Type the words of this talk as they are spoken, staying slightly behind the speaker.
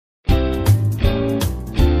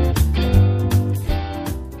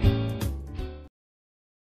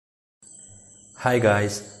Hi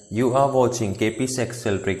guys, you are watching KP's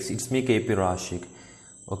Excel Tricks. It's me KP Rashik.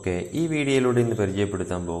 Okay, ഈ വീഡിയോയിലൂടെ ഇന്ന്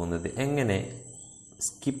പരിചയപ്പെടുത്താൻ പോകുന്നത് എങ്ങനെ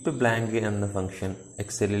സ്കിപ്പ് ബ്ലാങ്ക് എന്ന ഫംഗ്ഷൻ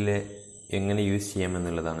എക്സലിലെ എങ്ങനെ യൂസ്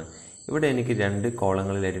ചെയ്യാമെന്നുള്ളതാണ്. ഇവിടെ എനിക്ക് രണ്ട്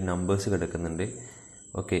കോളങ്ങളിലായിട്ട് നമ്പേഴ്സ് കിടക്കുന്നുണ്ട്.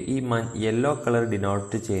 ഓക്കെ, ഈ യെല്ലോ കളർ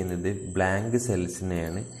ഡിനോട്ട് ചെയ്യുന്നത് ബ്ലാങ്ക്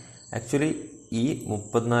സെൽസിനെയാണ്. ആക്ച്വലി ഈ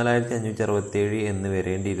 34,567 എന്ന്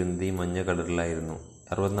വരേണ്ടിയിരുന്നത് ഈ മഞ്ഞ കളറിലായിരുന്നു.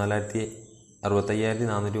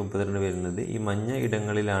 65,432 വരുന്നത് ഈ മഞ്ഞ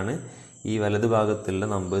ഇടങ്ങളിലാണ് ഈ വലതുഭാഗത്തുള്ള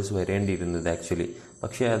നമ്പേഴ്സ് വരേണ്ടിയിരുന്നത് ആക്ച്വലി.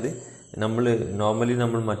 പക്ഷേ അത് നോർമലി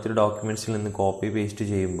നമ്മൾ മറ്റൊരു ഡോക്യുമെൻറ്റ്സിൽ നിന്ന് കോപ്പി പേസ്റ്റ്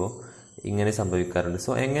ചെയ്യുമ്പോൾ ഇങ്ങനെ സംഭവിക്കാറുണ്ട്.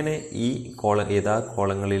 സോ എങ്ങനെ ഈ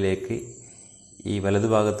കോളങ്ങളിലേക്ക് ഈ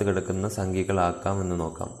വലതുഭാഗത്ത് കിടക്കുന്ന സംഖ്യകളാക്കാം എന്ന്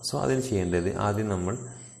നോക്കാം. സോ അതിന് ചെയ്യേണ്ടത് ആദ്യം നമ്മൾ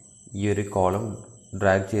ഈ ഒരു കോളം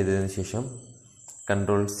ഡ്രാഗ് ചെയ്തതിന് ശേഷം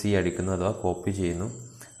Ctrl+C അടിക്കുന്നു, അഥവാ കോപ്പി ചെയ്യുന്നു.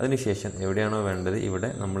 അതിനുശേഷം എവിടെയാണോ വേണ്ടത്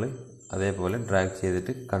ഇവിടെ നമ്മൾ അതേപോലെ ഡ്രാഗ്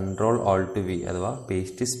ചെയ്തിട്ട് Ctrl+Alt+V അഥവാ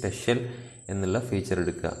പേസ്റ്റ് സ്പെഷ്യൽ എന്നുള്ള ഫീച്ചർ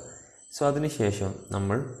എടുക്കുക. സോ അതിനുശേഷം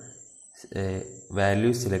നമ്മൾ വാല്യൂ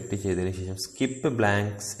സെലക്ട് ചെയ്തതിന് ശേഷം സ്കിപ്പ്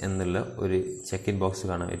ബ്ലാങ്ക്സ് എന്നുള്ള ഒരു ചെക്ക് ഇൻ ബോക്സ്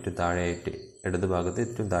കാണാം ഏറ്റവും താഴെയായിട്ട്, ഇടത് ഭാഗത്ത്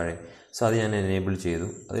ഏറ്റവും താഴെ. സോ അത് ഞാൻ എനേബിൾ ചെയ്തു.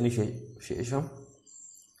 അതിന് ശേഷം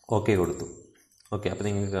ഓക്കെ കൊടുത്തു. ഓക്കെ, അപ്പോൾ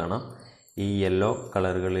നിങ്ങൾക്ക് കാണാം ഈ യെല്ലോ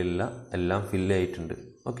കളറുകളെല്ലാം ഫില്ല് ആയിട്ടുണ്ട്.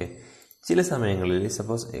 ഓക്കെ, ചില സമയങ്ങളിൽ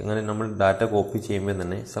സപ്പോസ് അങ്ങനെ നമ്മൾ ഡാറ്റ കോപ്പി ചെയ്യുമ്പോൾ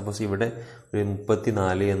തന്നെ സപ്പോസ് ഇവിടെ ഒരു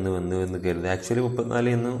 34 എന്ന് കരുതുക. ആക്ച്വലി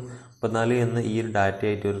 34 എന്ന് ഈ ഒരു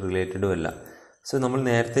ഡാറ്റയായിട്ട് ഒരു റിലേറ്റഡും അല്ല. സോ നമ്മൾ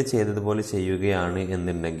നേരത്തെ ചെയ്തതുപോലെ ചെയ്യുകയാണ്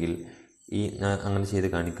എന്നുണ്ടെങ്കിൽ അങ്ങനെ ചെയ്ത്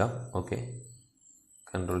കാണിക്കാം. ഓക്കെ,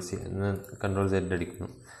 Ctrl+Z അടിക്കുന്നു,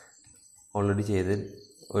 ഓൾറെഡി ചെയ്ത്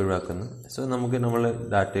ഒഴിവാക്കുന്നു. സോ നമുക്ക് നമ്മൾ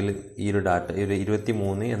ഡാറ്റയിൽ ഈ ഒരു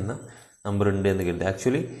 23 എന്ന നമ്പർ ഉണ്ട് എന്ന് കരുതുക.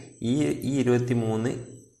 ആക്ച്വലി ഈ 23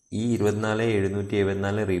 ഈ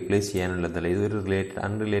 24,774 റീപ്ലേസ് ചെയ്യാനുള്ളതല്ല, ഇതൊരു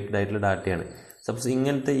അൺറിലേറ്റഡ് ആയിട്ടുള്ള ഡാറ്റയാണ്. സപ്പോസ്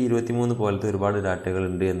ഇങ്ങനത്തെ 23 പോലത്തെ ഒരുപാട് ഡാറ്റകൾ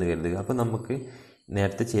ഉണ്ട് എന്ന് കരുതുക. അപ്പോൾ നമുക്ക്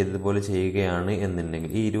നേരത്തെ ചെയ്തതുപോലെ ചെയ്യുകയാണ്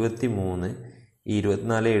എന്നുണ്ടെങ്കിൽ ഈ 23 ഈ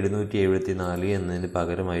 24,774 എന്നതിന്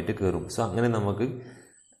പകരമായിട്ട് കയറും. സോ അങ്ങനെ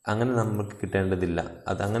നമുക്ക് കിട്ടേണ്ടതില്ല.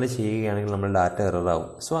 അതങ്ങനെ ചെയ്യുകയാണെങ്കിൽ നമ്മൾ ഡാറ്റ എററാവും.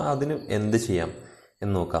 സോ അതിന് എന്ത് ചെയ്യാം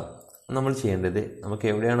എന്ന് നോക്കാം. നമ്മൾ ചെയ്യേണ്ടത് നമുക്ക്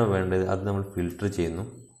എവിടെയാണോ വേണ്ടത് അത് നമ്മൾ ഫിൽട്ടർ ചെയ്യുന്നു.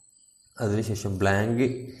 അതിനുശേഷം ബ്ലാങ്ക്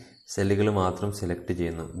സെല്ലുകൾ മാത്രം സെലക്ട്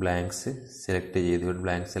ചെയ്യുന്നു. ബ്ലാങ്ക്സ് സെലക്ട് ചെയ്തു,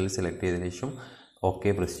 ബ്ലാങ്ക് സെൽ സെലക്ട് ചെയ്തതിനു ശേഷം ഓക്കെ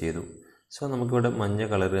പ്രസ് ചെയ്തു. സോ നമുക്കിവിടെ മഞ്ഞ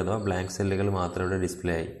കളർ അഥവാ ബ്ലാങ്ക് സെല്ലുകൾ മാത്രം ഇവിടെ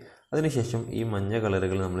ഡിസ്പ്ലേ ആയി. അതിനുശേഷം ഈ മഞ്ഞ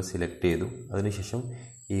കളറുകൾ നമ്മൾ സെലക്ട് ചെയ്തു. അതിനുശേഷം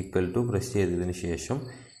ഈക്വൽ ടു പ്രസ് ചെയ്തതിന് ശേഷം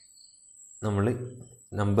നമ്മൾ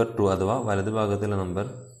നമ്പർ 2 അഥവാ വലതുഭാഗത്തുള്ള നമ്പർ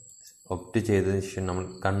ഒപ്റ്റ് ചെയ്തതിന് ശേഷം നമ്മൾ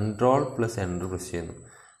Ctrl+Enter പ്രസ് ചെയ്യുന്നു.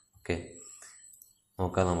 ഓക്കെ,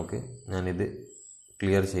 നോക്കാം നമുക്ക്. ഞാനിത്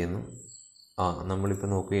ക്ലിയർ ചെയ്യുന്നു. നമ്മളിപ്പോൾ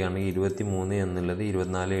നോക്കുകയാണ് 23 എന്നുള്ളത്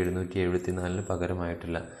 24,774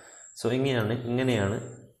 പകരമായിട്ടില്ല. സോ ഇങ്ങനെയാണ്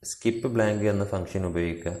സ്കിപ്പ് ബ്ലാങ്ക് എന്ന ഫംഗ്ഷൻ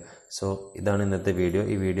ഉപയോഗിക്കുക. സോ ഇതാണ് ഇന്നത്തെ വീഡിയോ.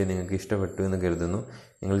 ഈ വീഡിയോ നിങ്ങൾക്ക് ഇഷ്ടപ്പെട്ടു എന്ന് കരുതുന്നു.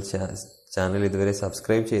 നിങ്ങൾ ചാനൽ ഇതുവരെ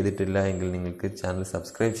സബ്സ്ക്രൈബ് ചെയ്തിട്ടില്ല എങ്കിൽ നിങ്ങൾക്ക് ചാനൽ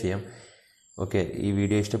സബ്സ്ക്രൈബ് ചെയ്യാം. ഓക്കെ, ഈ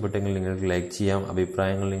വീഡിയോ ഇഷ്ടപ്പെട്ടെങ്കിൽ നിങ്ങൾക്ക് ലൈക്ക് ചെയ്യാം.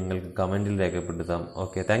 അഭിപ്രായങ്ങൾ നിങ്ങൾക്ക് കമൻറ്റിൽ രേഖപ്പെടുത്താം.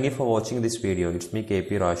 Okay, thank you for watching this video. It's me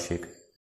KP Rashik.